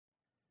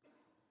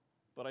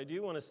But I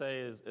do want to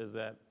say as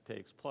that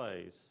takes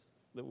place,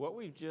 that what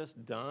we've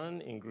just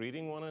done in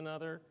greeting one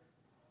another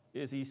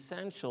is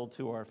essential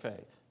to our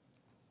faith.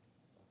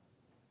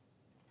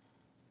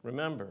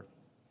 Remember,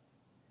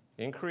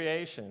 in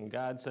creation,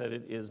 God said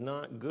it is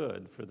not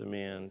good for the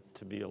man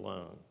to be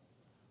alone.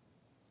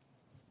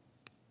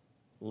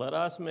 Let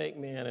us make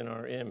man in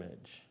our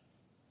image,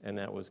 and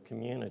that was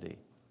community.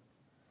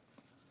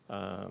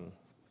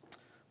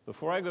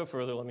 Before I go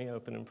further, let me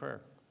open in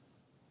prayer.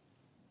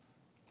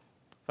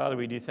 Father,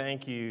 we do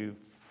thank you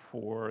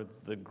for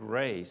the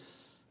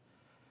grace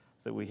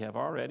that we have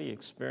already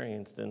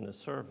experienced in this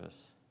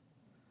service,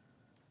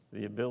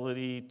 the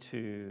ability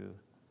to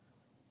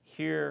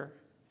hear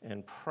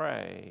and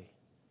pray,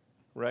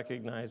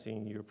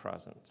 recognizing your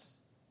presence,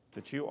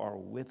 that you are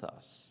with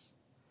us,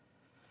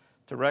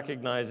 to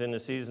recognize in the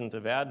seasons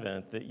of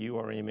Advent that you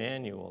are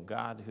Emmanuel,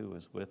 God who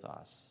is with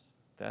us.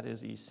 That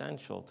is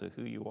essential to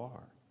who you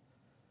are.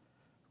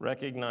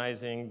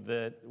 Recognizing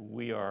that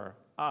we are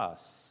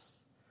us,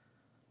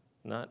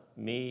 not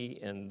me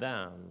and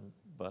them,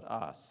 but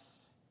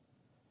us.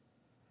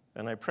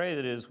 And I pray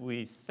that as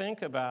we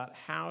think about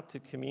how to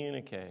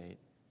communicate,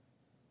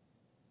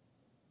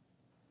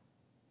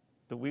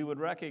 that we would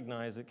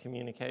recognize that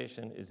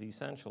communication is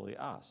essentially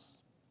us,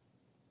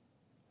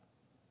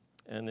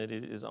 and that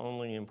it is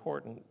only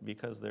important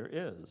because there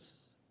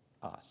is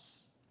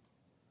us,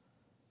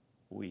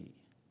 we.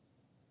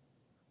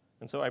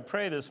 And so I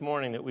pray this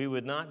morning that we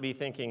would not be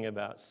thinking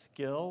about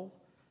skill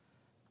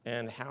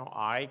and how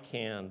I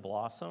can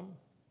blossom,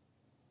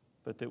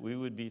 but that we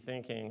would be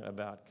thinking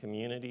about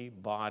community,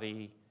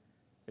 body,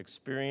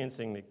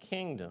 experiencing the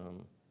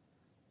kingdom,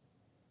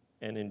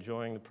 and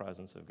enjoying the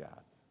presence of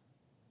God.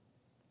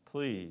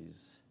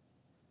 Please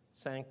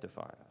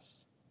sanctify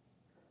us,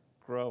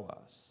 grow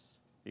us,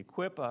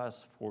 equip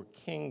us for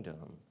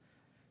kingdom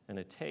and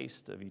a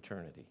taste of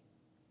eternity.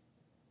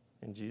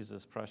 In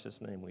Jesus' precious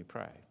name we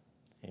pray.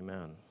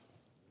 Amen.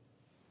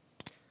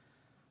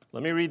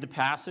 Let me read the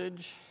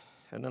passage,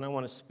 and then I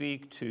want to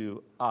speak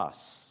to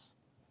us.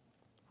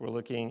 We're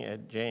looking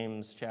at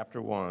James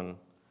chapter 1,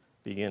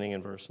 beginning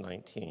in verse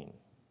 19.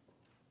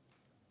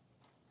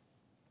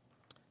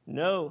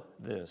 Know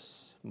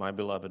this, my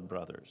beloved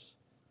brothers.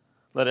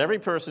 Let every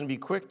person be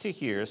quick to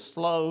hear,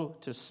 slow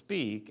to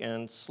speak,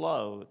 and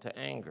slow to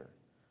anger.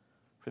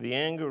 For the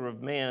anger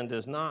of man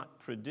does not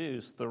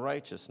produce the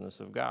righteousness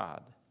of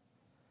God.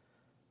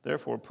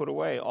 Therefore, put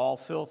away all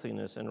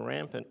filthiness and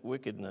rampant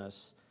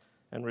wickedness,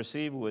 and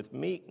receive with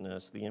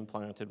meekness the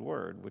implanted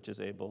word, which is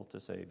able to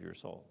save your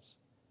souls.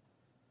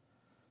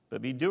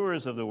 But be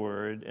doers of the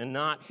word, and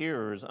not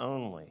hearers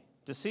only,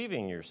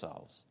 deceiving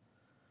yourselves.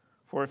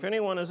 For if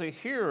anyone is a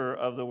hearer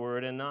of the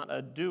word and not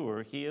a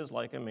doer, he is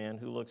like a man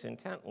who looks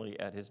intently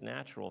at his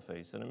natural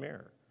face in a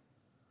mirror.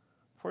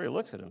 For he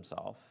looks at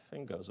himself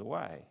and goes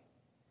away,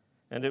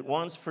 and at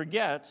once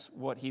forgets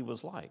what he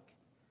was like.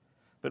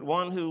 But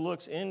one who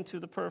looks into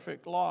the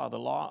perfect law, the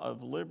law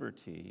of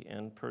liberty,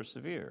 and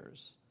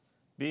perseveres,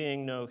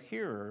 being no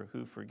hearer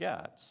who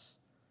forgets,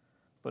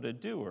 but a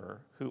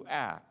doer who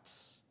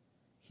acts,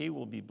 he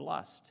will be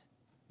blessed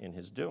in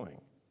his doing.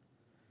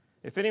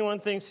 If anyone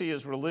thinks he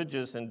is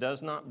religious and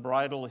does not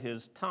bridle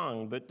his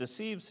tongue, but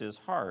deceives his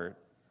heart,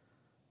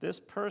 this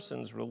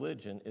person's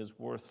religion is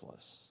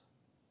worthless.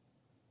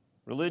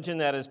 Religion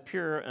that is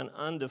pure and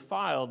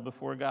undefiled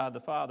before God the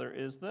Father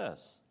is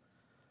this: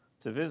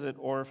 to visit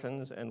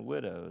orphans and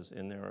widows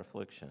in their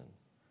affliction,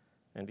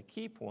 and to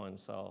keep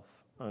oneself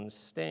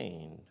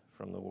unstained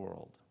from the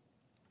world.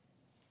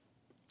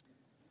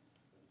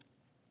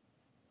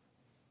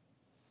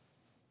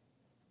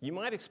 You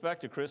might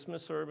expect a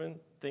Christmas sermon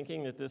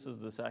thinking that this is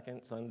the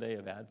second Sunday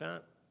of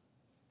Advent,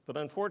 but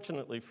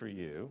unfortunately for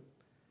you,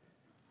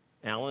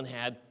 Alan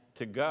had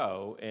to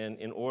go, and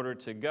in order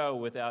to go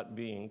without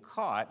being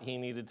caught, he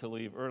needed to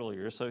leave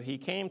earlier. So he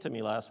came to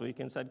me last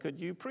week and said, could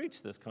you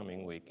preach this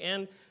coming week?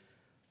 And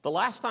the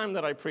last time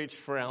that I preached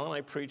for Alan,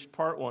 I preached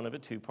part one of a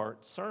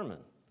two-part sermon.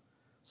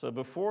 So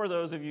before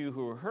those of you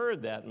who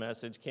heard that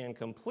message can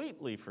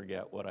completely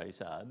forget what I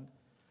said,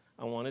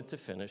 I wanted to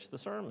finish the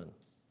sermon.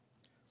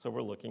 So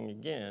we're looking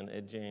again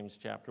at James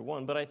chapter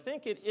 1. But I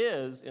think it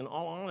is, in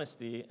all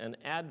honesty, an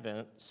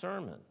Advent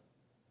sermon.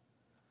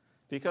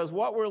 Because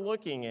what we're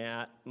looking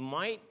at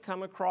might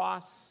come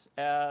across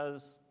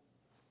as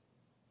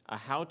a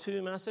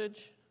how-to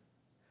message.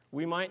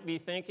 We might be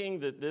thinking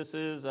that this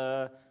is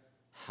a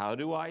how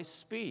do I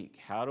speak?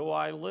 How do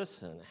I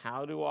listen?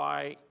 How do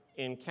I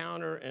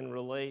encounter and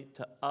relate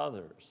to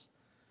others?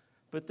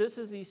 But this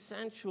is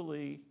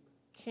essentially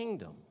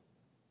kingdom.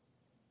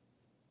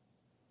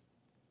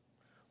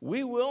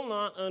 We will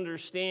not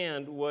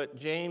understand what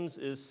James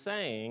is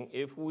saying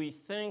if we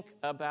think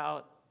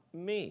about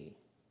me.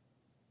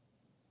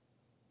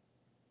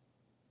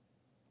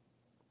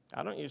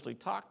 I don't usually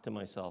talk to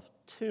myself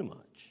too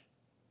much.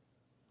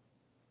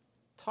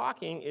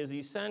 Talking is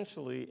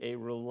essentially a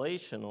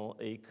relational,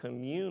 a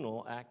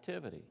communal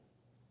activity.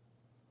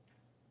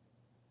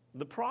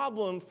 The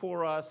problem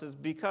for us is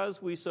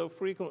because we so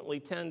frequently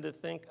tend to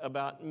think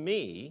about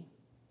me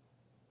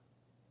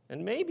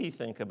and maybe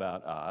think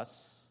about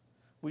us,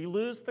 we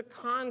lose the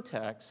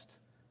context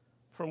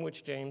from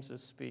which James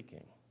is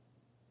speaking.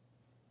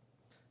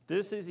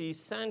 This is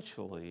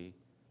essentially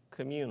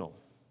communal.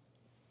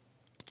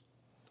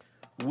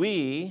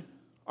 We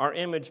are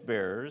image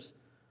bearers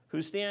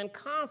who stand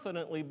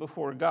confidently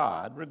before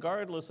God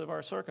regardless of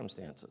our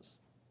circumstances.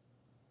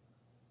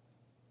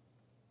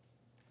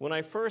 When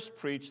I first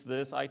preached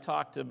this, I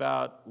talked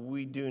about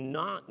we do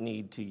not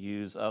need to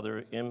use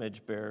other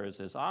image bearers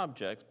as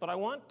objects, but I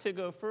want to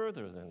go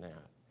further than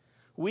that.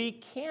 We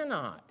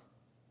cannot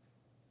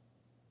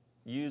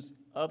use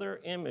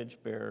other image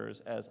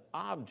bearers as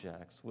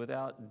objects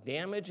without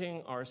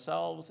damaging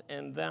ourselves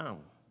and them.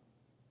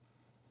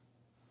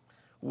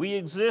 We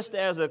exist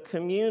as a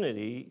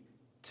community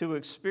to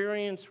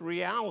experience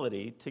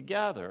reality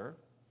together,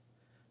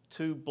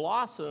 to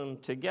blossom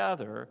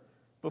together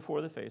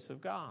before the face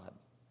of God.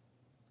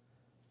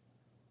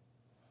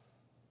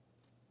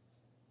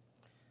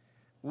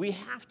 We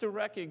have to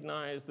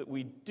recognize that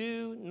we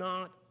do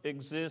not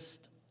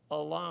exist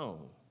alone.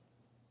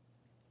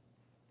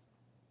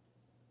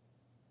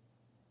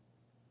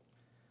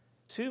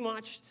 Too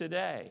much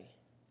today,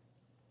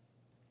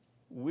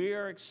 we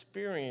are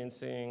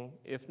experiencing,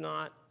 if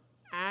not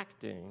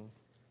acting,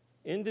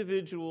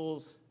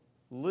 individuals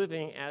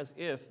living as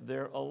if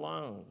they're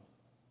alone.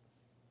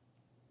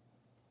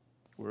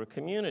 We're a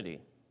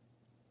community.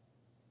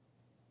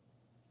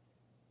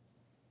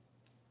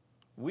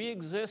 We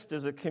exist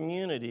as a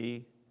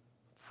community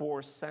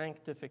for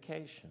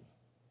sanctification.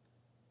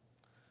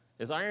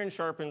 As iron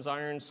sharpens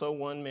iron, so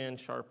one man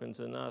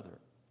sharpens another.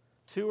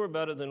 Two are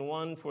better than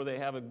one, for they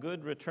have a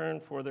good return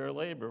for their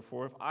labor.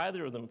 For if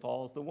either of them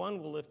falls, the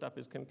one will lift up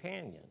his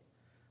companion.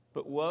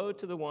 But woe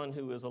to the one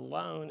who is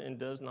alone and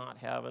does not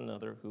have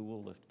another who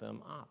will lift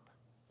them up.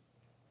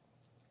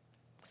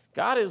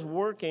 God is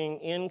working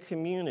in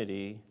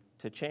community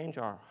to change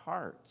our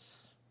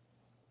hearts.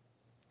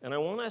 And I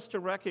want us to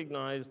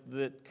recognize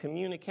that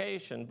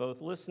communication,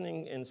 both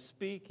listening and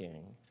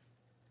speaking,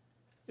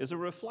 is a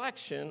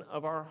reflection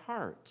of our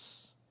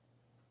hearts.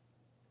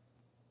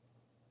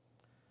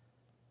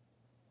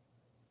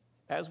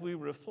 As we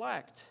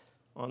reflect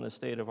on the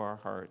state of our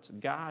hearts,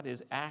 God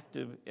is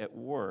active at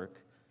work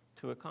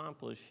to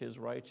accomplish his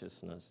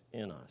righteousness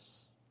in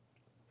us.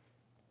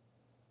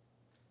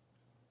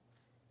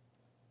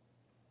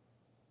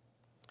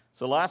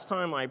 So last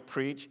time I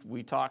preached,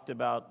 we talked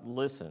about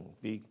listen.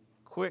 Be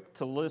quick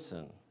to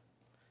listen.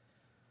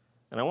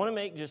 And I want to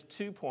make just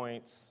 2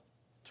 points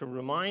to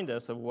remind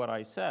us of what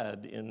I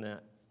said in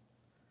that.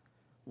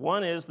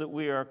 One is that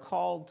we are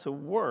called to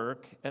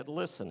work at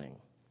listening.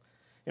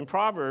 In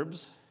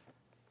Proverbs,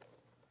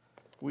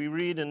 we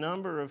read a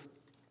number of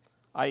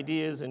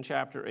ideas in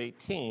chapter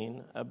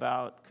 18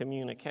 about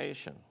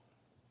communication.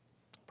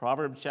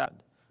 Proverbs chapter,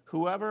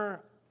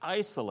 whoever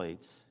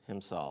isolates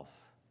himself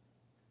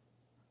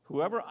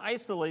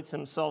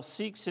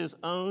seeks his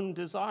own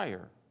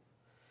desire.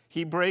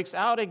 He breaks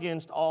out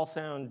against all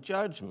sound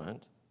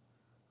judgment.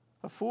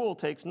 A fool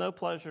takes no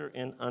pleasure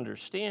in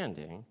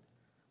understanding,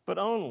 but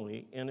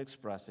only in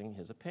expressing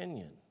his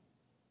opinion.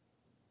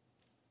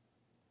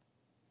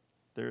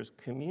 There's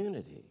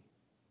community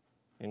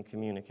in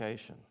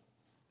communication.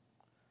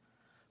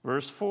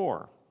 Verse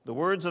 4, the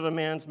words of a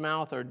man's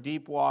mouth are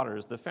deep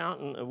waters. The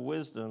fountain of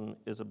wisdom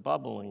is a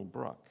bubbling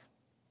brook.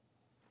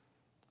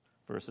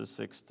 Verses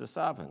 6 to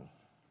 7.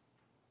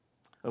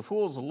 A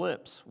fool's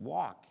lips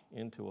walk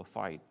into a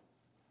fight,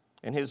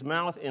 and his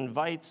mouth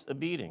invites a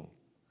beating.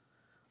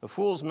 A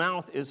fool's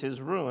mouth is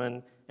his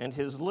ruin, and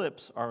his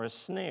lips are a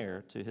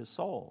snare to his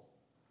soul.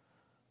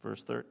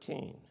 Verse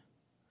 13.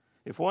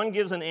 If one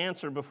gives an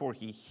answer before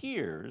he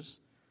hears,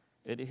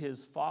 it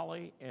is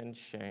folly and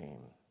shame.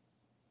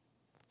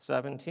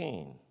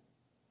 17.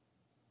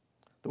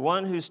 The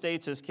one who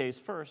states his case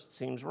first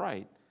seems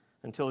right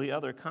until the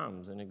other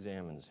comes and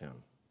examines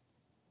him.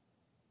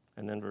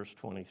 And then verse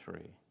 23.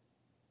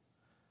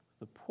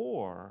 The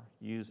poor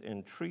use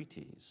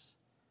entreaties,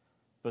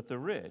 but the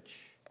rich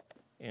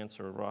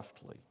answer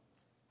roughly.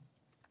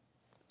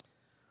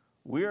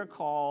 We are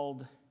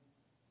called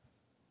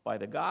by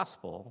the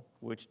gospel,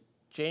 which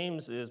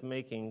James is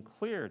making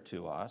clear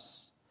to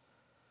us,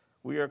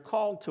 we are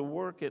called to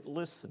work at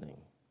listening.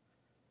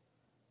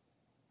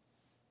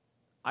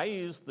 I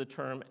use the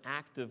term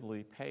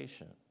actively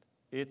patient.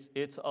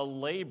 It's a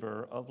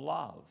labor of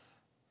love.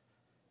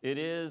 It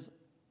is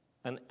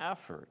an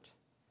effort.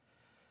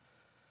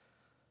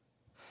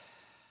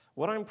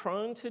 What I'm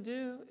prone to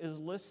do is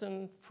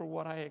listen for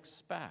what I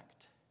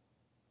expect.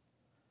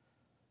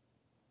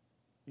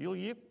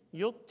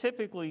 You'll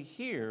typically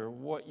hear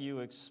what you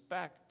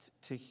expect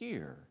to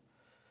hear.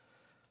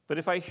 But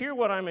if I hear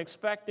what I'm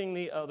expecting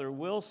the other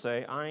will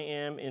say, I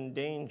am in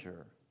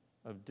danger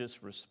of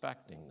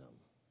disrespecting them.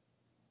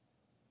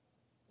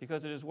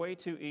 Because it is way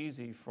too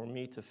easy for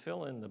me to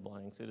fill in the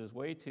blanks. It is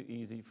way too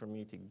easy for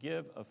me to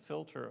give a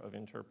filter of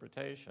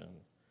interpretation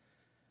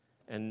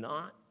and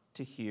not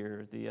to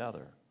hear the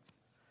other.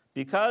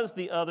 Because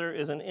the other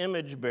is an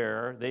image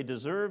bearer, they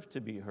deserve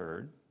to be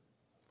heard.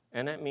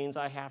 And that means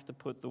I have to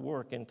put the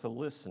work into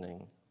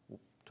listening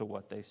to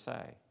what they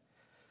say.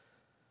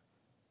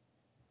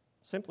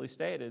 Simply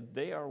stated,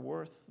 they are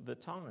worth the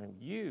time.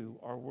 You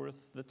are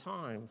worth the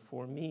time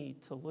for me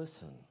to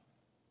listen.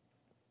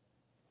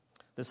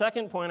 The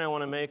second point I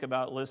want to make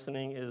about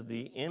listening is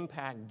the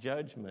impact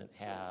judgment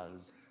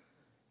has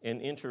in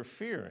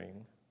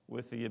interfering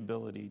with the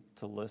ability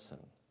to listen.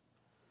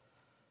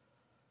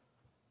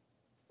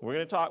 We're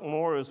going to talk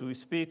more as we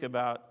speak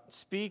about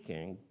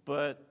speaking,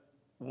 but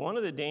one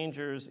of the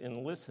dangers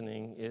in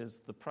listening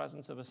is the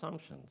presence of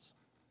assumptions.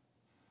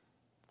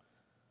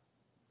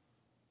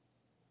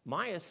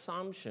 My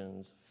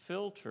assumptions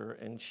filter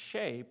and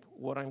shape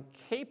what I'm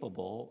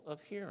capable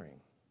of hearing.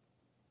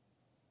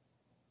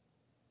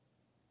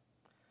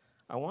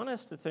 I want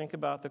us to think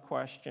about the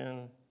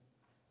question,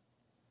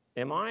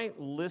 am I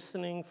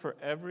listening for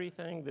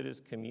everything that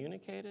is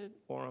communicated,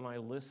 or am I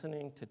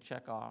listening to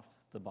check off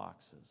the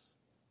boxes?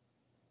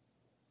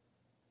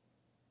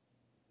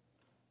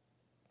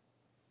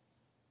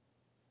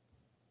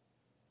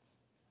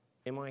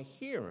 Am I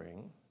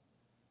hearing,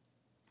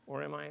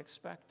 or am I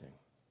expecting?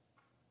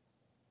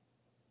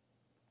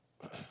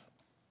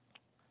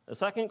 The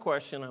second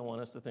question I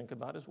want us to think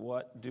about is,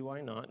 what do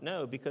I not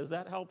know? Because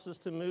that helps us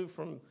to move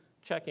from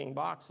checking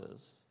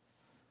boxes.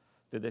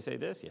 Did they say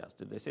this? Yes.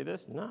 Did they say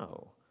this?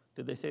 No.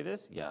 Did they say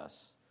this?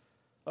 Yes.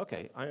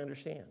 Okay, I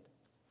understand.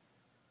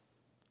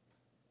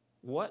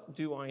 What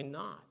do I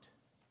not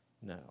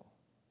know?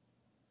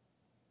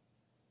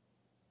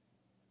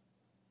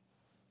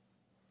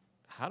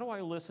 How do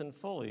I listen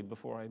fully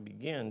before I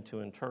begin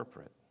to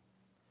interpret?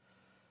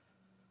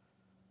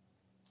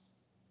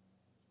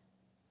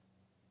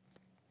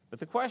 But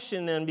the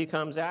question then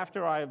becomes,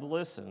 after I've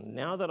listened,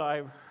 now that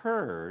I've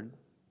heard,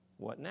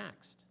 what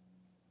next?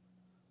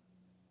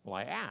 Well,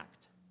 I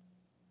act.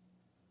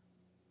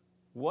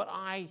 What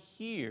I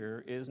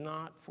hear is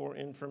not for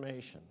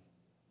information.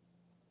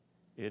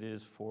 It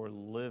is for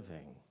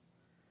living.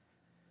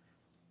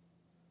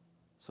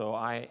 So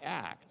I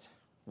act.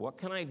 What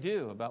can I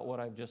do about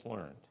what I've just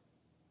learned?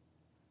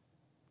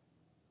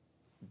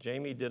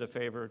 Jamie did a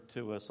favor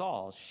to us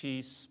all.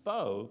 She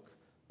spoke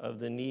of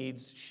the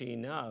needs she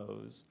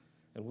knows,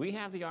 and we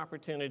have the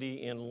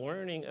opportunity in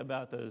learning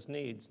about those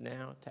needs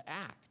now to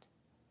act.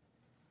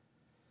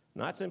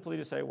 Not simply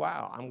to say,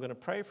 wow, I'm going to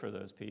pray for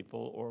those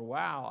people, or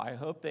wow, I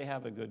hope they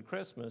have a good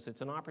Christmas.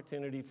 It's an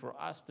opportunity for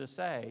us to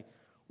say,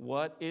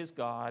 what is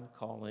God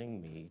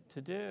calling me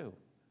to do?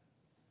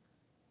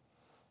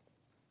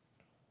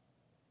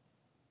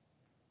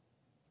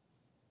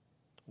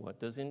 What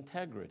does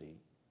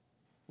integrity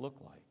look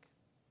like?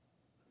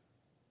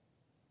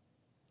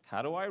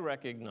 How do I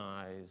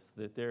recognize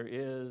that there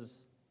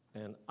is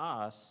an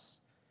us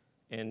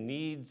and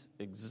needs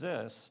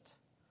exist?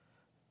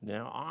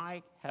 Now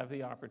I have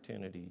the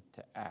opportunity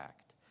to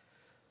act.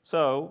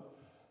 So,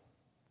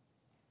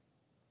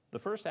 the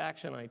first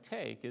action I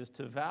take is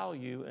to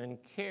value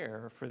and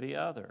care for the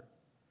other.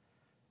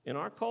 In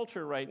our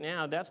culture right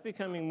now, that's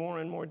becoming more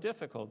and more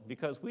difficult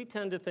because we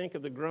tend to think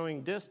of the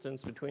growing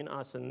distance between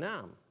us and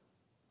them.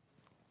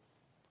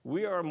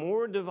 We are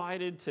more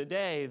divided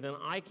today than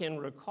I can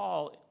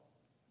recall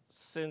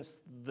since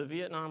the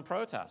Vietnam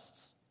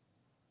protests.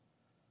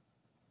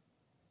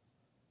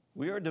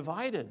 We are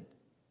divided.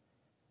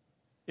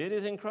 It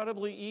is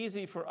incredibly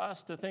easy for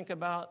us to think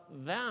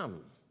about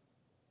them.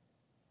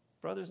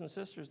 Brothers and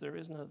sisters, there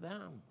is no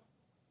them.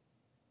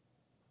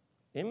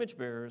 Image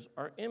bearers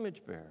are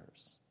image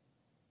bearers.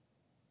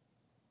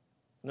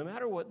 No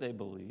matter what they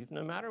believe,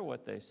 no matter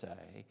what they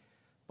say,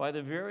 by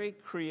the very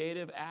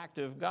creative act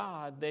of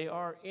God, they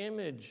are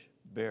image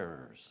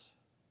bearers.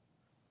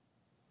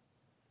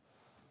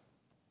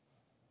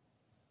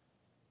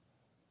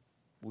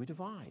 We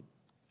divide.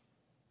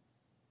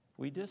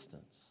 We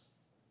distance.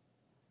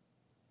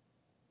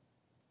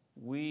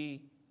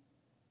 We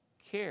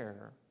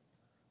care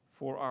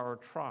for our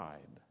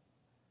tribe,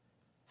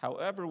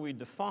 however we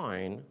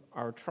define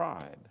our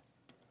tribe.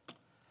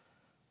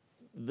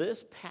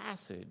 This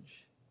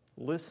passage,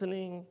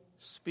 listening,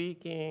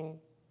 speaking,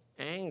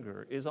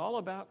 anger, is all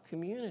about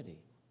community.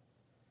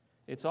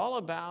 It's all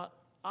about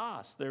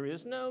us. There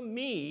is no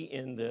me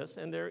in this,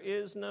 and there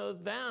is no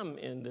them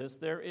in this.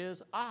 There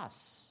is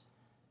us.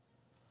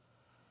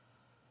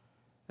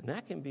 And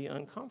that can be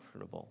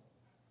uncomfortable.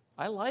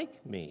 I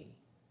like me.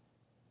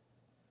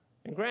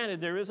 And granted,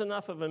 there is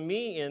enough of a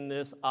me in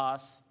this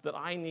us that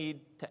I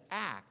need to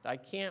act. I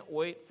can't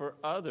wait for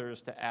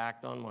others to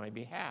act on my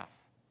behalf.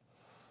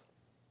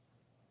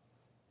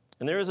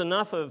 And there is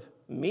enough of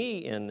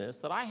me in this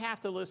that I have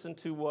to listen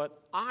to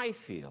what I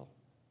feel.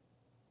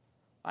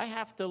 I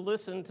have to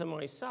listen to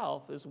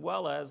myself as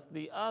well as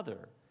the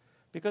other.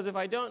 Because if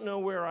I don't know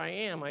where I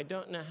am, I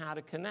don't know how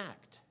to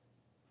connect.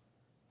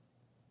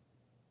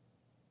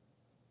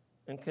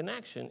 And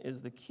connection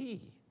is the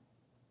key.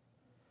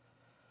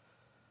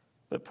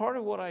 But part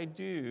of what I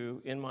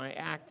do in my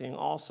acting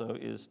also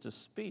is to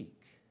speak.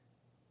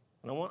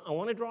 And I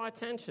want to draw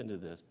attention to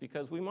this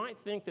because we might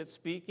think that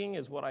speaking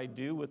is what I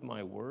do with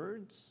my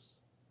words.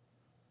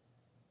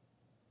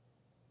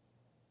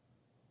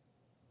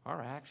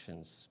 our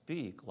actions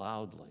speak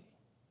loudly.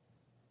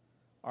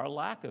 Our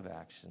lack of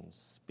actions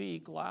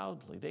speak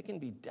loudly. They can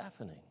be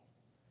deafening.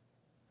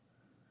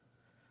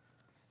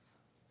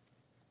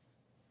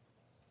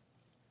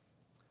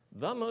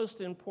 The most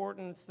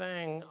important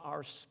thing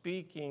our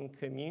speaking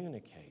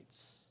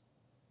communicates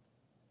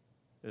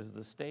is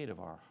the state of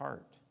our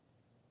heart.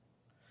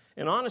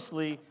 And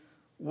honestly,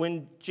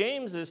 when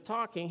James is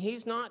talking,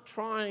 he's not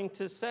trying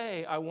to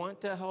say, I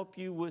want to help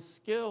you with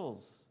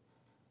skills.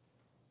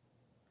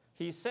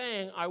 He's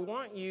saying, I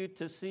want you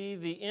to see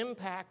the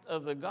impact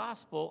of the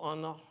gospel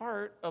on the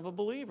heart of a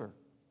believer.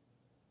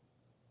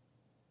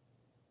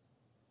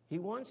 He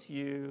wants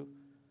you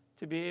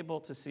to be able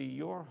to see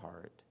your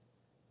heart,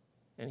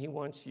 and he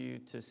wants you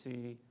to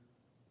see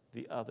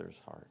the other's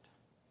heart.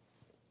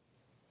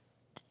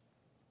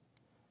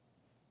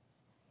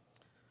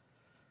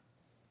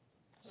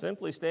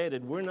 Simply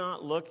stated, we're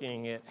not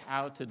looking at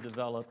how to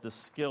develop the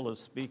skill of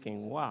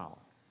speaking well.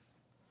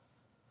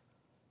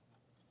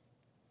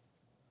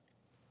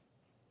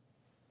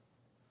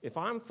 If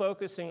I'm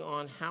focusing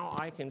on how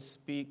I can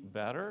speak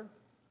better,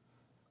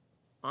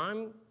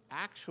 I'm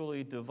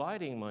actually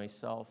dividing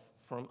myself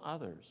from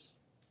others.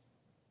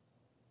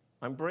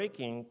 I'm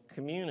breaking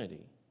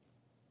community.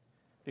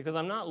 Because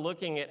I'm not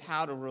looking at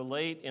how to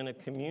relate in a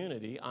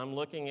community, I'm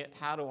looking at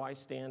how do I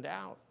stand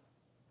out?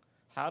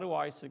 How do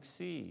I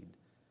succeed?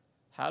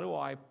 How do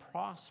I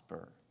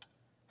prosper?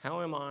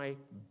 How am I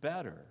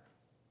better?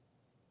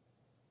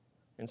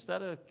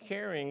 Instead of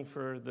caring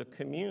for the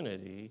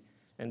community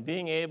and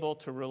being able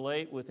to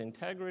relate with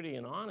integrity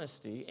and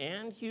honesty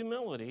and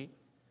humility,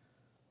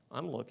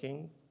 I'm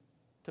looking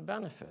to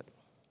benefit.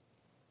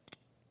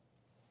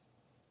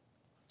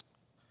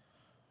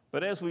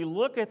 But as we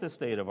look at the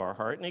state of our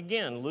heart, and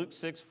again, Luke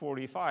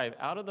 6:45,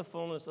 out of the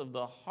fullness of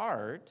the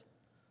heart,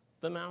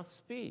 the mouth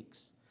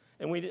speaks.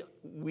 And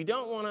we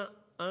don't want to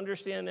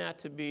understand that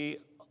to be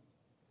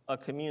a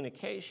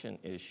communication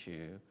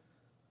issue.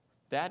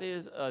 That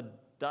is a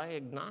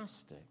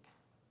diagnostic.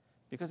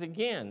 Because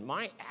again,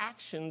 my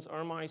actions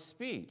are my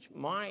speech.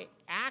 My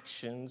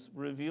actions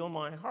reveal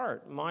my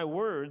heart. My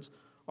words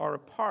are a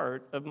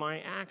part of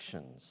my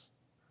actions.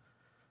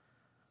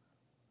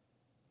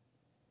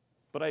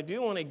 But I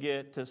do want to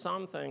get to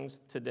some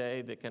things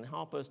today that can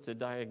help us to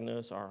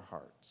diagnose our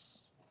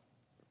hearts.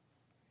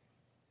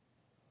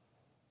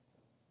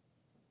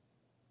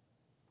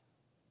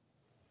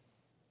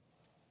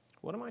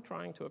 What am I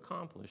trying to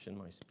accomplish in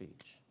my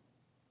speech?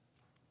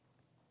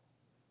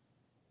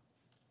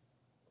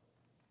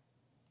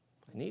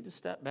 I need to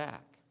step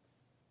back.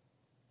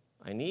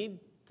 I need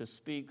to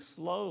speak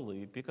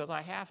slowly because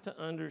I have to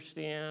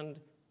understand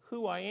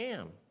who I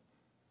am.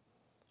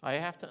 I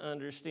have to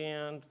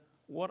understand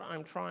what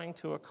I'm trying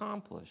to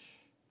accomplish.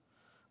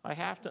 I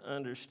have to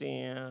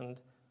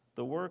understand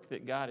the work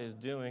that God is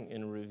doing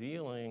in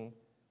revealing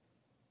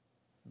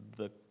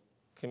the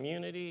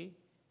community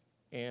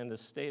and the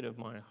state of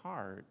my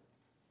heart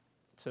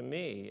to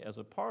me as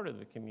a part of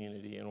the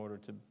community in order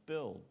to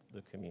build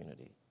the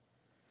community.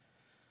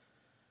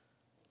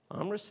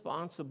 I'm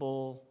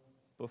responsible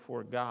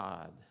before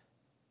God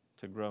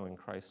to grow in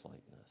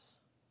Christ-likeness.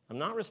 I'm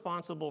not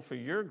responsible for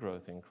your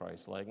growth in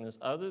Christ-likeness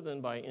other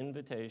than by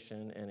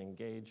invitation and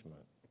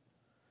engagement.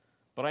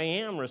 But I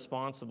am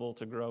responsible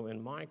to grow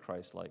in my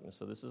Christ-likeness.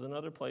 So this is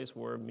another place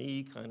where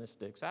me kind of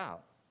sticks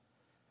out.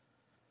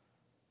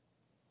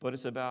 But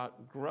it's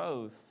about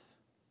growth,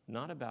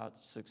 not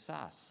about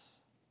success.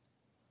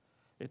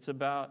 It's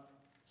about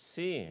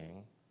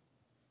seeing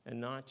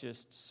and not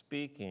just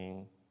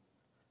speaking.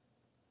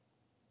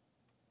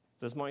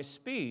 Does my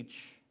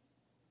speech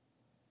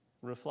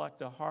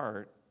reflect a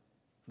heart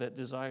that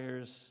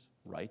desires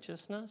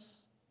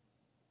righteousness?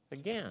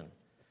 Again,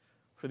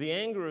 for the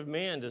anger of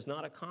man does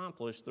not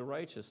accomplish the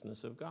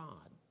righteousness of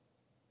God.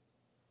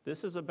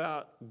 This is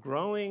about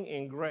growing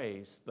in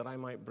grace that I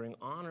might bring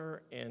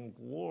honor and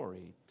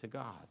glory to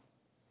God.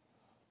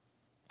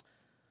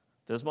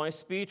 Does my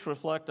speech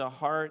reflect a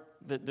heart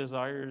that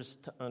desires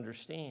to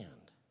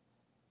understand?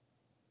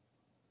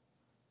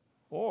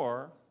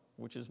 Or,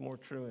 which is more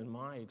true in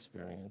my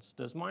experience,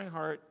 does my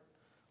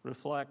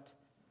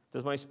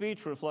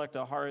speech reflect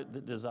a heart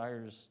that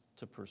desires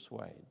to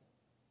persuade?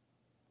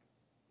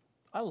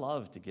 I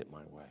love to get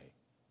my way.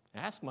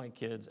 Ask my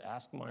kids,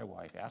 ask my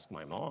wife, ask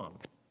my mom.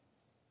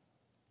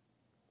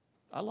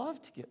 I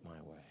love to get my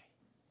way.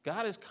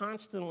 God is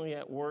constantly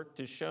at work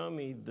to show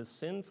me the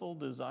sinful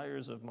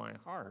desires of my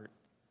heart.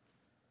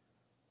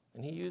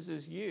 And he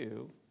uses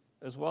you,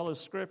 as well as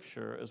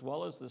Scripture, as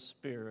well as the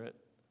Spirit,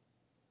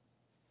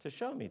 to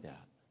show me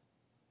that.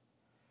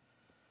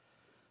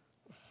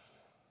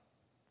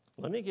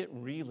 Let me get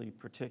really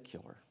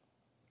particular.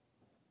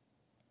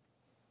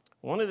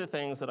 One of the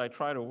things that I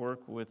try to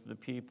work with the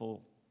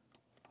people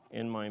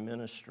in my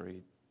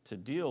ministry to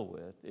deal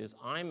with is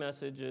I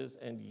messages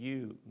and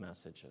you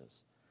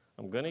messages.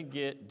 I'm going to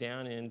get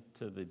down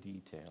into the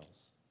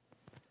details.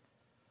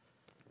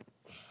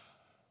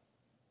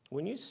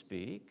 When you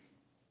speak,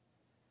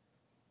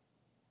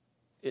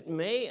 It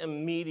may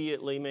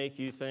immediately make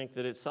you think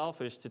that it's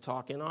selfish to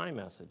talk in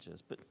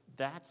iMessages, but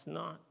that's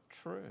not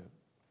true.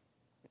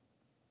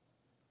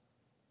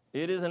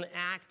 It is an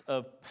act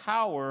of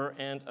power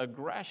and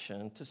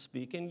aggression to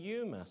speak in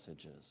you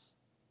messages.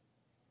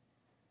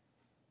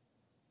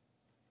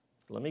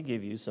 Let me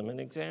give you some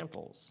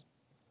examples.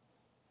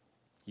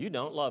 You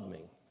don't love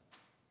me.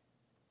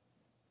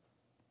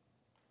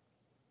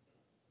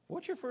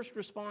 What's your first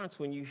response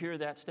when you hear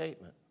that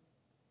statement?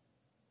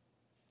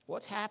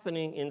 What's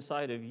happening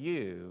inside of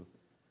you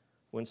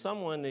when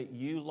someone that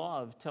you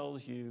love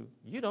tells you,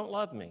 you don't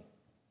love me?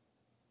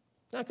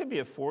 Now, it could be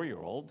a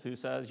 4-year-old who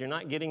says, you're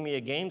not getting me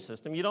a game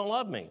system, you don't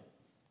love me.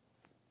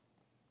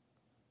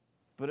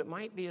 But it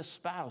might be a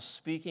spouse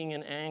speaking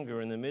in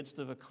anger in the midst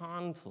of a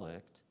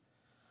conflict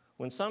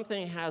when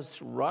something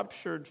has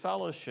ruptured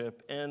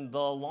fellowship and the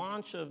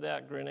launch of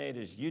that grenade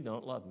is, you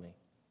don't love me.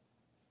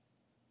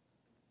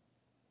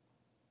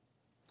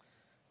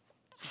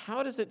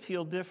 How does it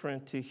feel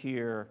different to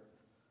hear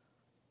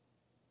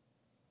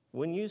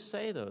when you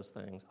say those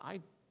things,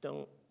 I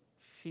don't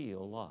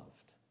feel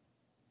loved?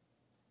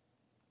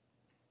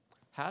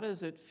 How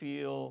does it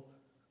feel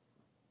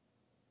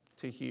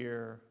to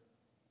hear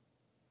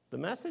the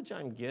message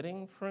I'm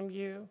getting from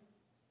you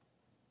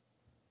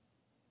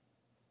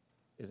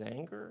is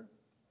anger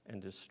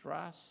and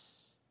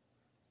distress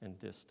and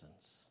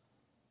distance?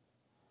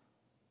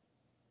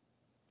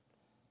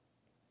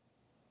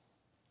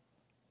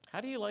 How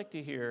do you like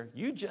to hear,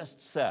 you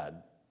just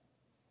said,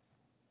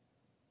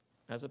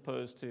 as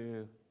opposed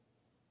to,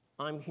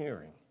 I'm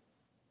hearing?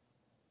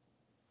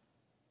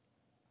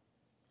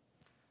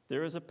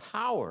 There is a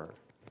power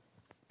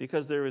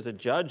because there is a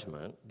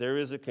judgment, there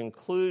is a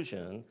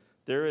conclusion,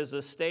 there is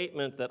a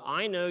statement that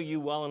I know you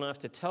well enough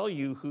to tell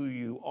you who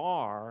you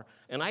are,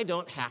 and I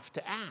don't have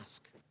to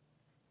ask.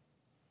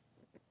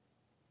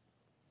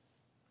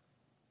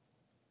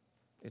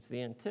 It's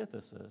the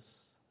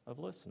antithesis of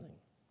listening.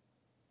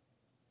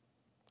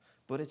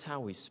 But it's how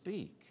we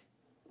speak.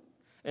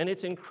 And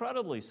it's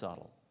incredibly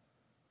subtle.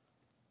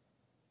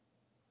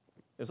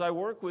 As I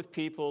work with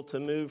people to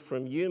move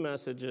from you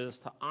messages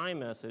to I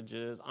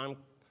messages,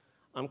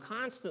 I'm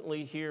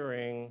constantly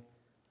hearing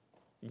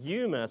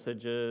you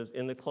messages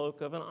in the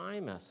cloak of an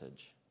I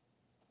message.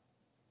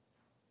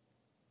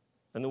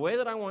 And the way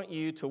that I want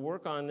you to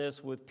work on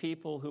this with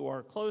people who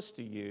are close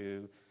to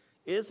you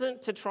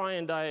isn't to try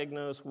and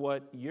diagnose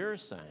what you're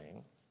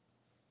saying,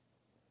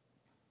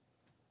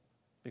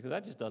 because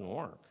that just doesn't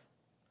work.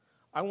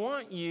 I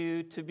want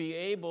you to be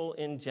able,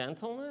 in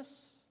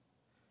gentleness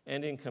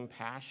and in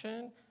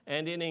compassion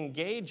and in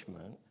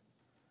engagement,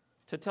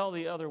 to tell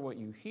the other what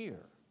you hear.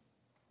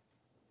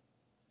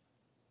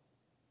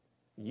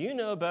 You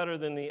know better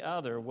than the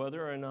other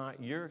whether or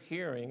not you're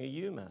hearing a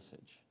you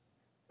message.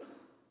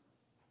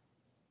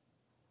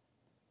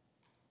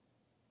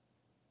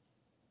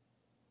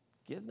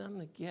 Give them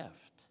the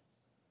gift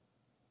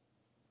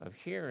of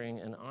hearing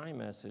an I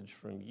message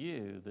from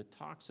you that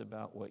talks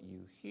about what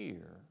you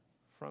hear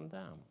from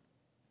them.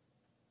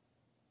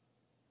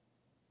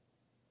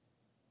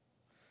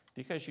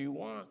 Because you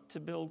want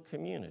to build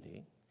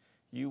community,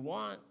 you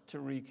want to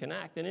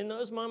reconnect, and in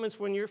those moments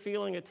when you're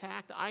feeling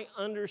attacked, I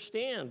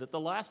understand that the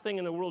last thing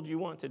in the world you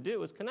want to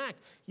do is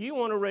connect. You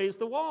want to raise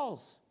the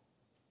walls.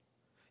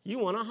 You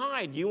want to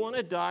hide, you want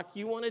to duck,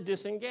 you want to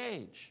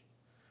disengage.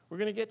 We're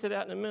going to get to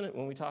that in a minute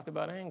when we talk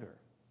about anger.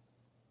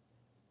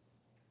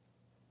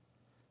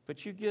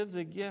 But you give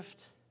the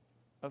gift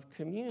of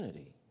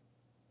community,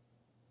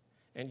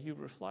 and you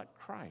reflect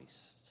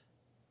Christ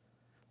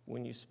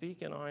when you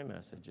speak in I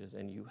messages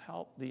and you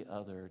help the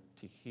other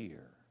to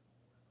hear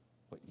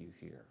what you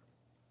hear.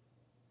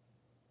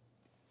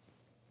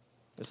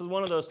 This is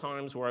one of those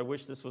times where I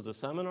wish this was a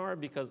seminar,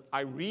 because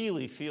I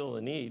really feel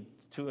the need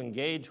to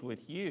engage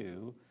with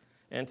you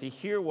and to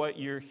hear what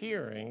you're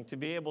hearing, to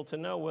be able to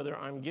know whether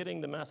I'm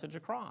getting the message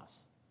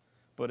across.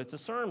 But it's a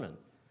sermon.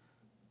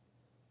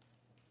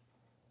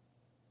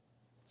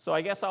 So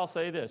I guess I'll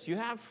say this. You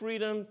have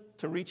freedom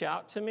to reach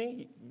out to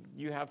me.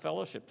 You have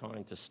fellowship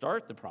time to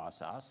start the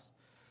process.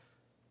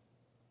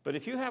 But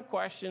if you have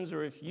questions,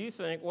 or if you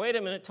think, wait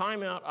a minute,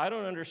 time out, I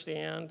don't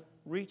understand,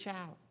 reach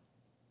out.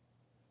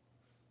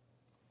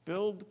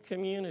 Build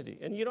community.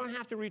 And you don't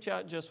have to reach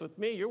out just with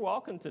me. You're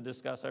welcome to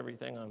discuss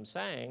everything I'm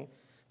saying,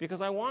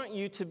 because I want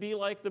you to be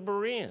like the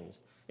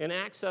Bereans. In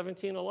Acts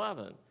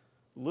 17:11,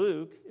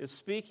 Luke is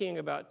speaking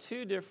about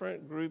two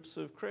different groups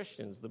of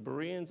Christians, the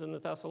Bereans and the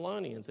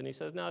Thessalonians. And he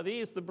says, now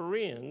these, the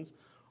Bereans,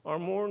 are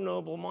more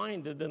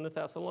noble-minded than the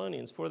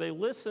Thessalonians, for they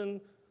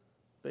listen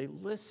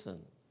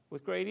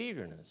with great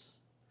eagerness,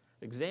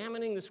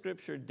 examining the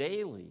Scripture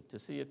daily to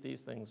see if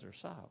these things are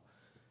so.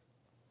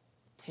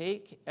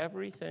 Take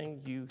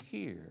everything you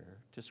hear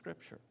to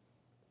Scripture.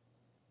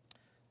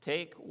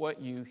 Take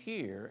what you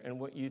hear and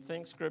what you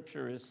think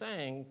Scripture is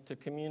saying to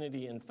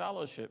community and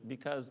fellowship,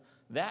 because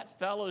that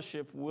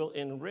fellowship will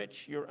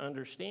enrich your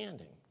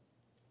understanding.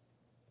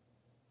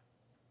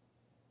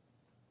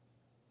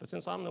 But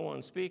since I'm the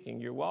one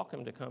speaking, you're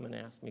welcome to come and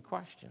ask me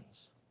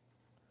questions.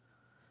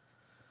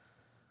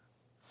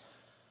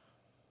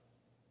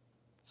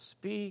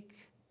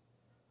 Speak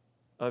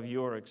of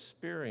your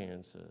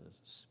experiences.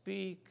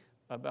 Speak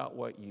about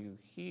what you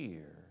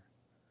hear.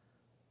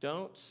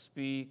 Don't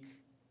speak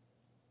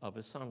of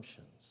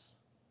assumptions.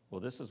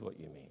 Well, this is what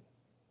you mean.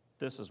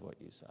 This is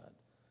what you said.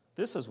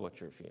 This is what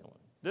you're feeling.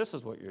 This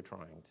is what you're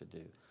trying to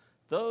do.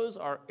 Those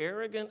are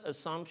arrogant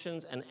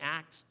assumptions and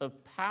acts of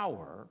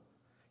power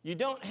you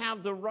don't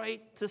have the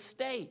right to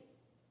state.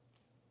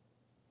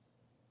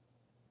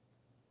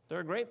 They're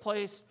a great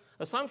place.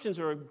 Assumptions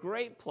are a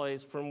great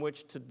place from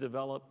which to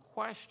develop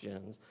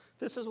questions.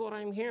 This is what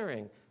I'm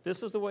hearing.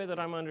 This is the way that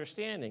I'm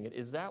understanding it.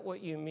 Is that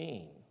what you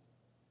mean?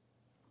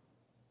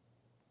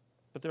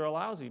 But they're a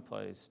lousy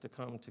place to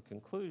come to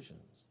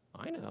conclusions.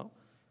 I know.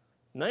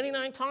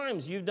 99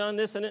 times you've done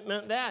this and it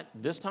meant that.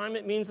 This time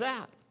it means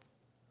that.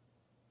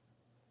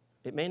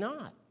 It may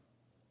not.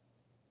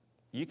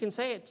 You can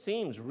say it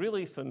seems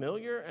really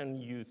familiar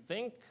and you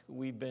think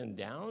we've been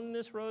down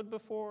this road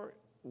before.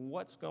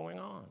 What's going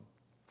on?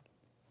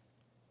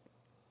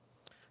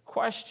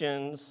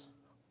 Questions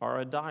are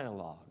a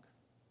dialogue.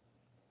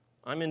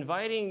 I'm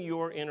inviting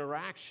your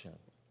interaction.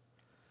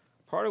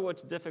 Part of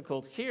what's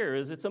difficult here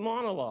is it's a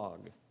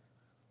monologue.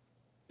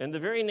 And the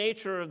very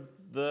nature of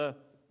the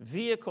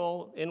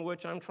vehicle in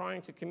which I'm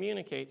trying to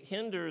communicate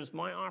hinders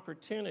my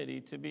opportunity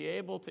to be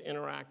able to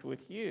interact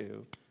with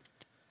you.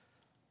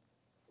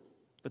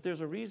 But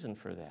there's a reason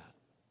for that.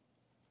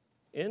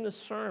 In the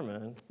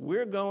sermon,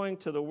 we're going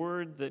to the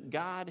word that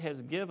God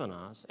has given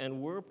us,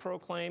 and we're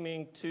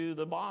proclaiming to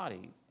the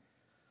body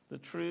the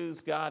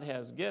truths God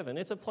has given.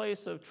 It's a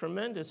place of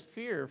tremendous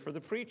fear for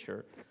the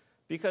preacher,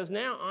 because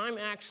now I'm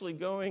actually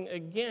going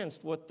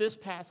against what this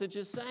passage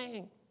is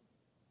saying.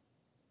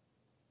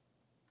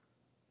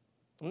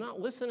 I'm not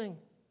listening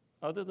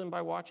other than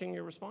by watching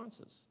your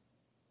responses.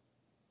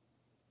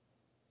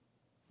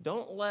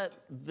 Don't let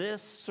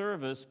this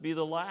service be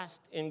the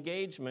last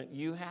engagement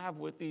you have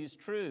with these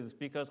truths,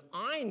 because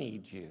I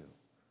need you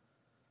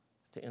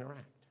to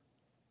interact.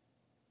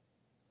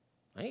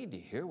 I need to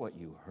hear what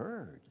you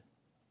heard.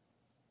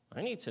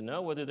 I need to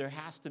know whether there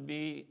has to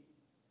be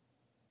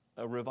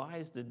a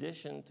revised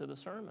addition to the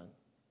sermon.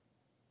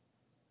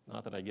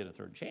 Not that I get a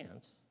third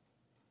chance.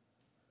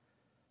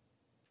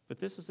 But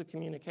this is a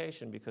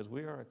communication because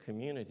we are a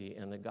community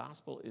and the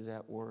gospel is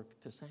at work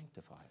to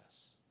sanctify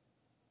us.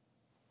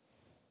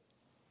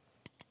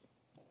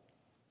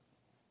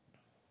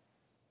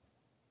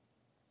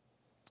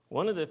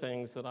 One of the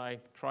things that I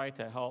try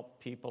to help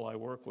people I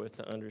work with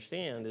to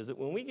understand is that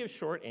when we give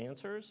short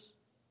answers,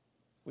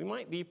 we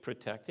might be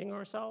protecting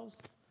ourselves.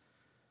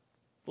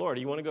 Laura,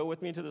 do you want to go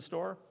with me to the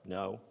store?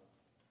 No.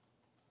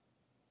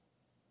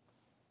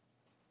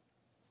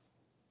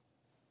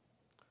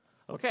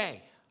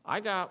 Okay, I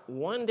got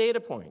one data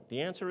point.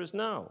 The answer is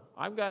no.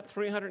 I've got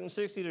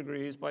 360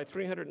 degrees by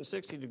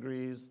 360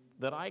 degrees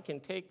that I can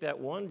take that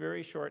one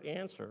very short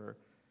answer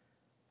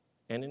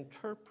and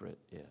interpret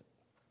it.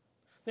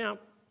 Now,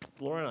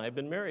 Laura and I have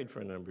been married for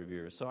a number of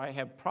years, so I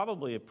have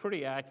probably a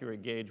pretty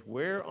accurate gauge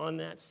where on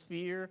that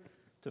sphere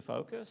to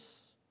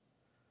focus.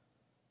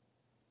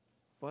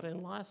 But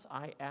unless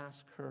I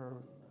ask her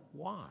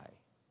why,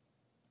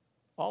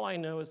 all I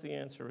know is the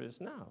answer is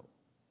no.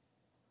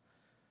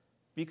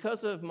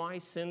 Because of my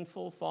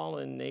sinful,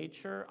 fallen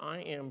nature, I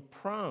am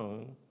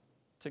prone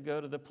to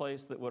go to the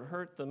place that would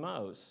hurt the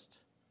most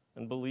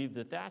and believe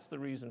that that's the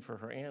reason for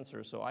her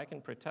answer so I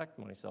can protect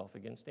myself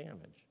against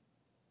damage.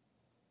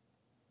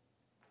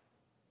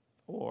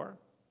 Or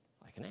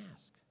I can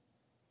ask.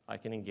 I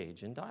can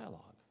engage in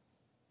dialogue.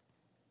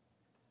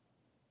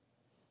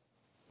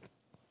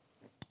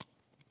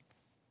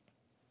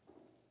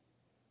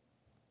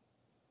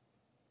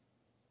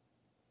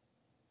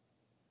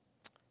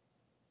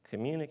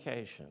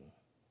 Communication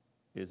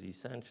is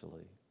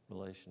essentially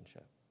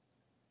relationship.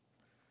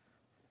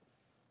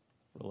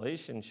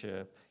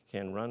 Relationship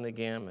can run the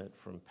gamut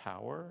from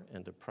power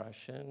and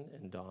oppression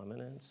and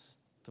dominance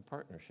to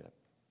partnership.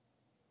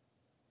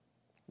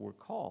 We're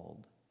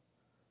called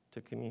to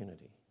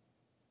community.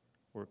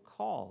 We're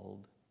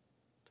called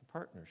to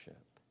partnership.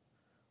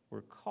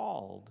 We're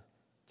called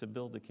to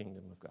build the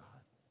kingdom of God.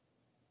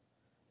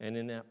 And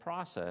in that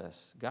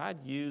process,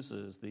 God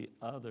uses the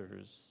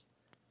others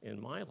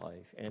in my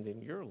life and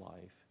in your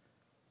life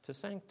to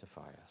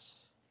sanctify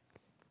us.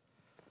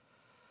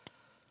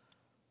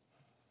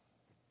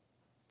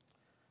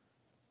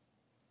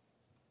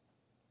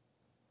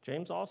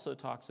 James also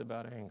talks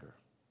about anger.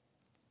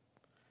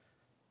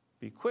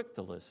 Be quick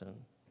to listen,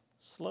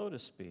 slow to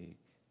speak,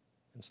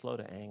 and slow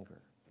to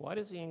anger. Why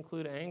does he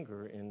include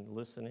anger in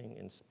listening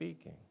and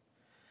speaking?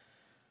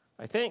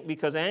 I think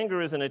because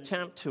anger is an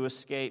attempt to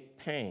escape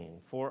pain.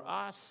 For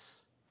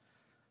us,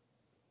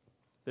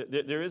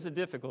 there is a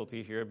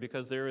difficulty here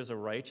because there is a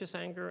righteous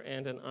anger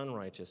and an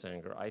unrighteous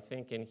anger. I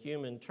think in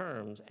human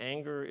terms,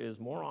 anger is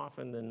more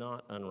often than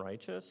not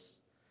unrighteous,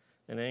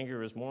 and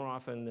anger is more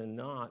often than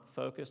not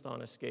focused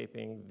on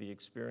escaping the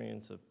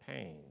experience of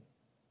pain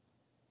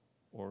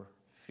or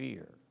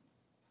fear.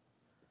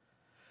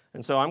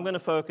 And so I'm going to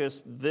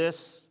focus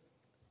this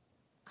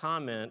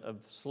comment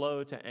of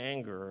slow to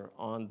anger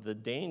on the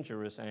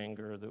dangerous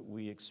anger that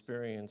we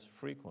experience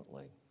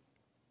frequently.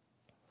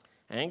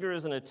 Anger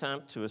is an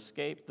attempt to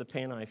escape the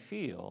pain I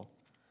feel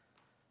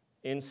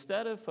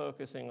instead of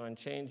focusing on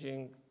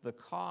changing the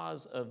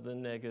cause of the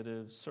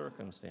negative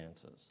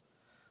circumstances.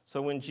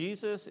 So when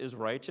Jesus is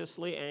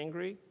righteously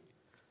angry,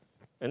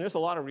 and there's a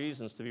lot of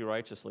reasons to be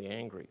righteously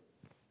angry,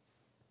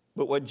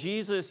 but what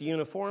Jesus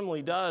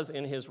uniformly does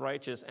in his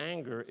righteous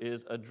anger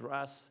is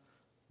address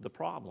the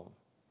problem.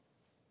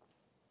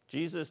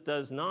 Jesus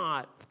does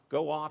not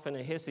go off in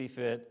a hissy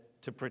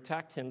fit to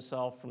protect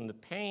himself from the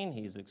pain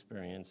he's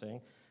experiencing.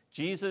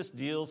 Jesus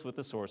deals with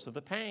the source of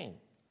the pain.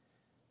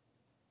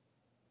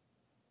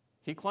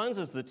 He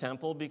cleanses the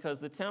temple because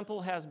the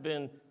temple has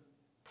been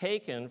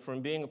taken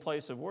from being a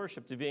place of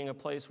worship to being a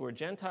place where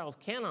Gentiles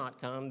cannot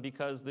come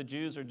because the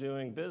Jews are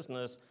doing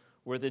business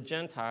where the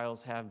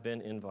Gentiles have been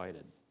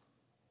invited.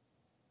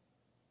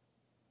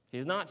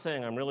 He's not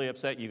saying, I'm really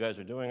upset you guys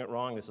are doing it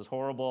wrong, this is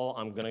horrible,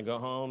 I'm going to go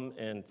home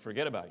and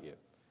forget about you.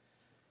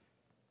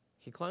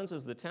 He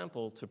cleanses the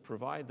temple to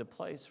provide the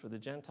place for the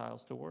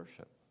Gentiles to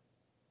worship.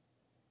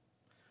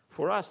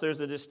 For us,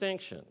 there's a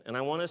distinction, and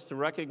I want us to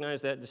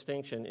recognize that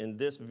distinction in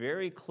this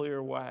very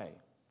clear way.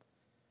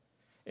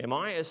 Am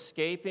I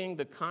escaping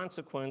the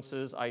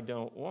consequences I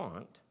don't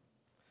want?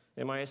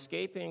 Am I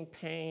escaping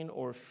pain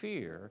or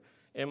fear?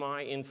 Am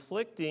I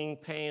inflicting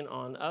pain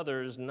on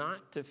others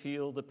not to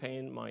feel the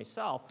pain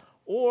myself?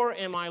 Or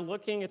am I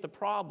looking at the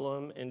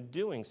problem and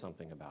doing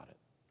something about it?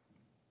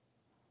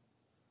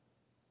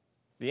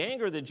 The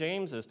anger that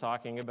James is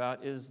talking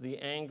about is the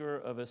anger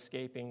of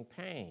escaping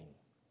pain.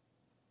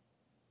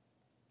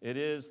 It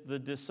is the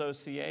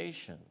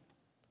dissociation.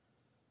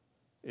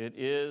 It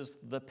is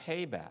the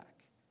payback.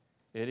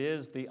 It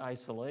is the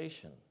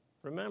isolation.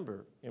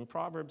 Remember, in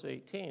Proverbs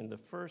 18, the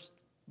first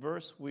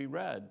verse we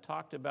read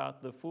talked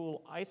about the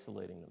fool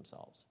isolating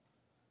themselves,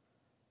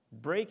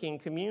 breaking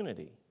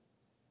community.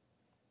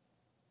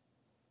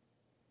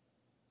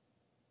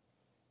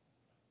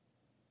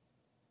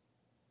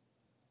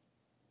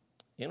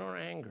 In our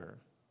anger,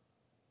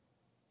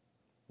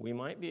 we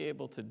might be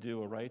able to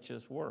do a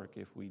righteous work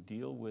if we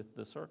deal with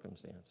the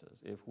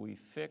circumstances, if we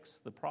fix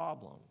the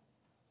problem.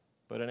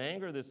 But an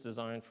anger that's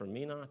designed for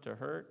me not to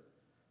hurt,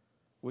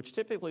 which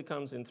typically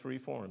comes in three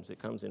forms. It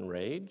comes in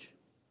rage.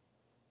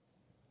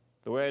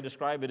 The way I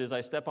describe it is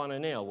I step on a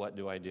nail, what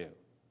do?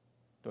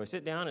 Do I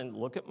sit down and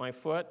look at my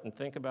foot and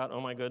think about,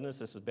 oh my goodness,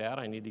 this is bad,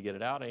 I need to get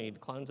it out, I need to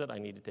cleanse it, I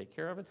need to take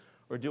care of it?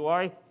 Or do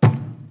I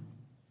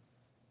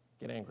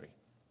get angry?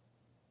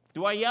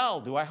 Do I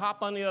yell? Do I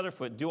hop on the other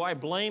foot? Do I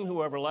blame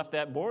whoever left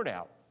that board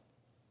out?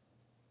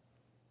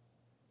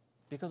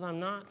 Because I'm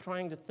not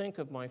trying to think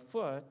of my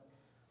foot,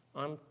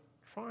 I'm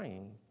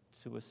trying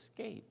to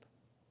escape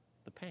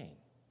the pain.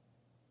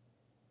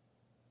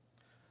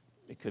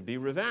 It could be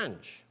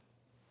revenge.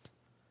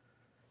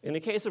 In the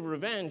case of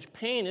revenge,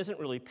 pain isn't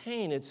really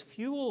pain, it's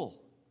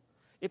fuel.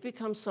 It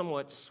becomes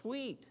somewhat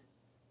sweet.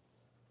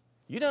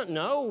 You don't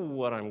know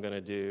what I'm going to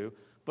do,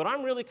 but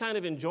I'm really kind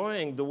of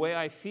enjoying the way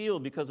I feel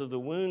because of the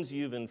wounds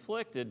you've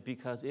inflicted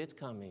because it's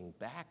coming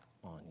back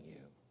on you.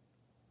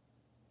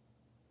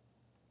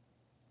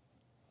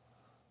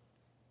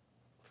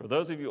 For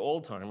those of you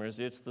old-timers,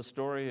 it's the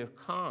story of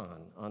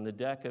Khan on the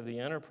deck of the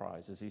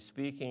Enterprise as he's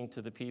speaking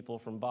to the people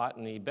from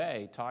Botany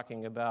Bay,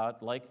 talking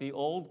about, like the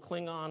old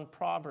Klingon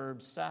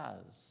proverb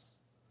says,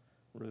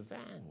 revenge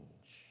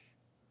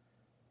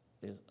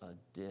is a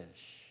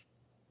dish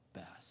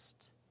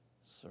best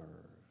served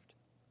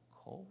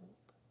cold.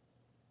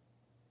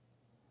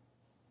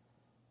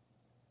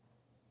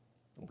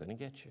 I'm going to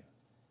get you.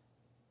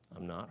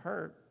 I'm not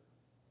hurt.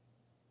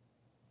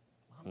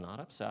 I'm not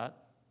upset.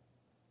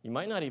 You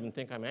might not even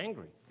think I'm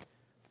angry,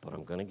 but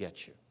I'm going to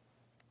get you.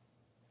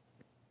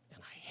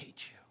 And I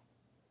hate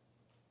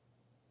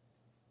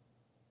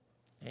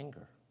you.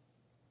 Anger.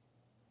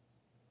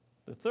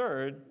 The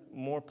third,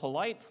 more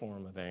polite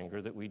form of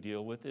anger that we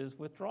deal with is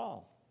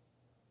withdrawal.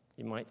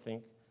 You might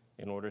think,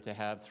 in order to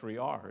have 3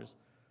 R's,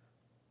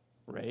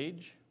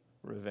 rage,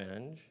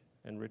 revenge,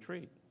 and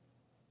retreat.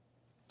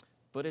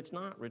 But it's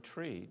not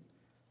retreat,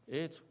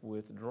 it's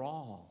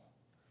withdrawal.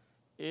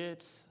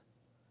 It's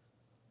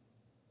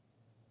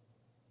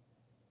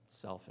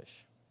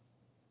selfish.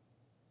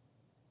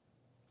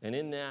 And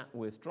in that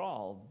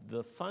withdrawal,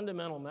 the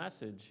fundamental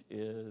message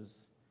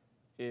is,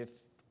 if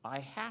I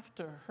have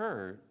to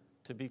hurt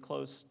to be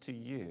close to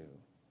you,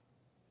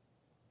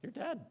 you're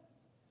dead.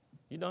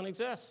 You don't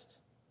exist.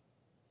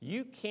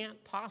 You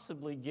can't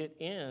possibly get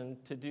in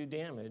to do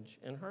damage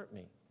and hurt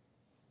me.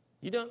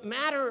 You don't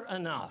matter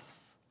enough.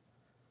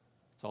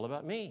 It's all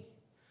about me.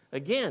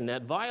 Again,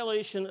 that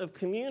violation of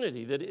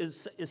community that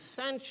is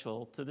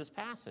essential to this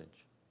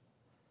passage.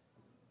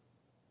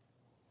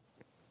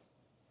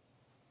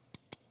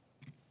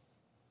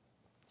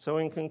 So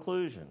in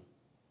conclusion,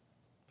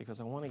 because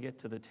I want to get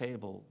to the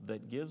table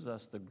that gives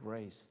us the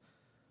grace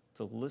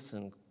to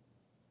listen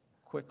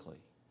quickly,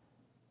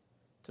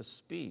 to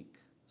speak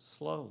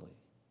slowly,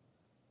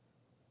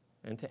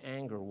 and to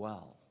anger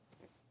well.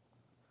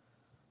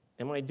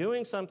 Am I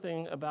doing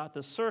something about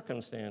the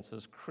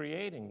circumstances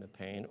creating the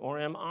pain, or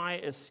am I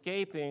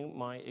escaping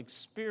my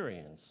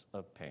experience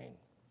of pain?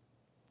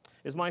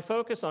 Is my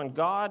focus on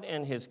God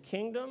and his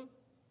kingdom,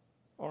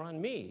 or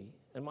on me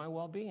and my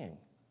well-being?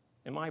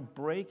 Am I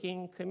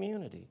breaking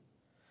community?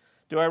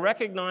 Do I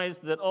recognize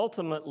that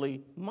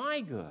ultimately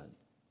my good,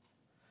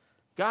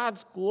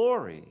 God's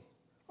glory,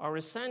 are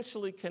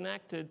essentially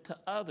connected to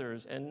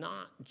others and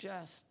not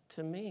just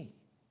to me?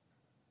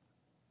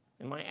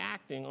 Am I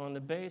acting on the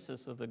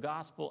basis of the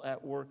gospel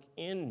at work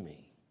in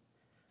me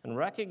and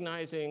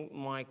recognizing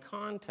my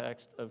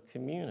context of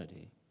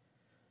community?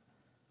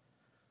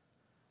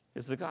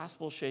 Is the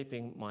gospel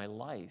shaping my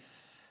life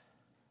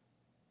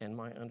and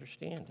my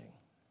understanding?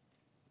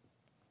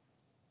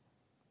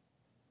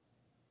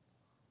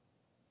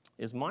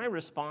 Is my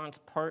response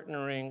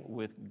partnering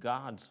with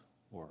God's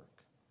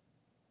work?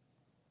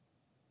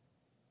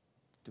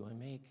 Do I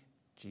make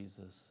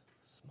Jesus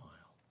smile?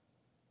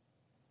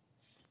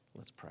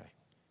 Let's pray.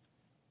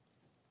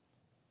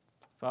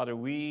 Father,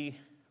 we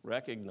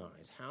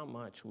recognize how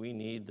much we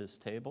need this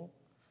table.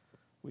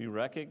 We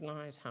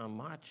recognize how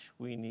much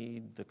we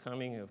need the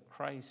coming of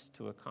Christ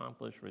to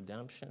accomplish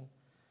redemption.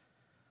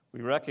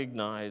 We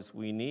recognize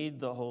we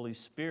need the Holy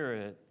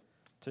Spirit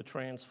to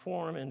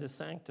transform and to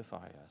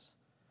sanctify us.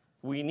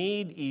 We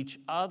need each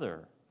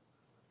other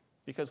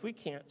because we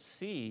can't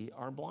see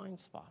our blind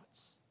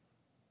spots.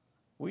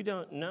 We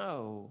don't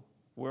know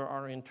where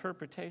our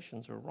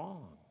interpretations are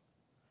wrong.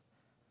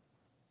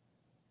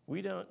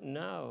 We don't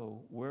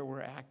know where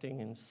we're acting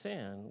in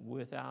sin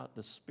without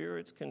the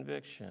Spirit's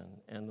conviction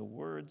and the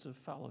words of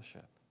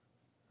fellowship.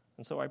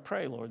 And so I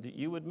pray, Lord, that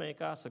you would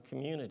make us a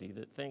community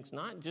that thinks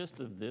not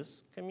just of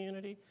this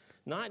community,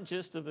 not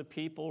just of the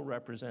people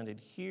represented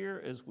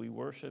here as we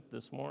worship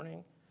this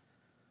morning,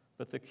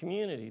 but the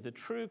community, the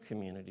true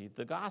community,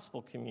 the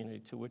gospel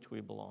community to which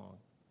we belong.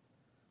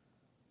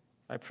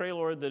 I pray,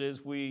 Lord, that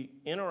as we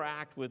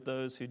interact with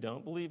those who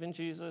don't believe in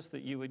Jesus,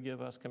 that you would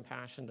give us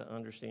compassion to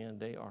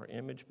understand they are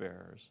image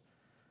bearers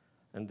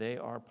and they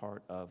are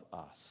part of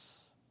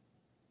us.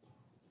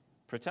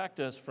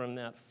 Protect us from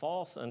that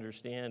false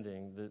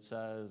understanding that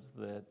says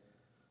that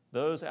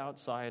those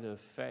outside of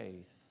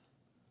faith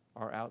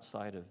are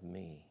outside of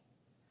me.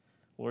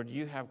 Lord,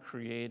 you have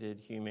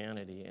created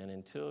humanity, and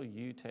until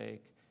you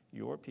take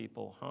your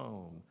people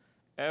home,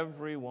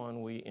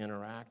 everyone we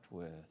interact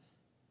with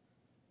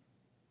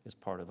is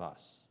part of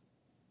us.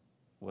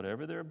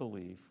 Whatever their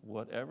belief,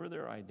 whatever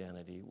their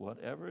identity,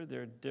 whatever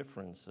their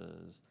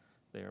differences,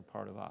 they are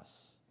part of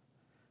us.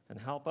 And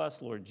help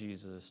us, Lord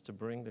Jesus, to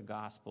bring the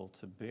gospel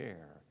to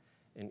bear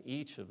in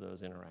each of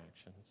those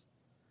interactions.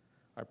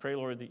 I pray,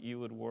 Lord, that you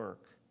would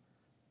work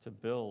to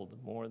build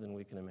more than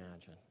we can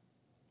imagine,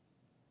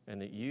 and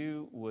that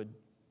you would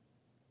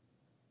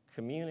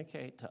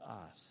communicate to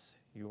us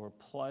your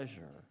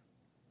pleasure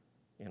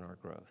in our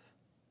growth.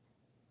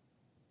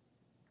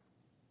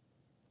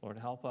 Lord,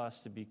 help us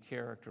to be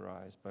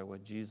characterized by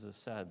what Jesus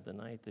said the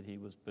night that he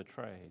was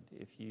betrayed.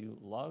 If you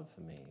love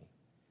me,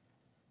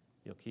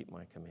 you'll keep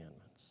my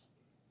commandments.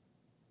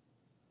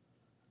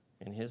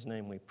 In his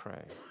name we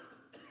pray.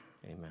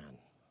 Amen.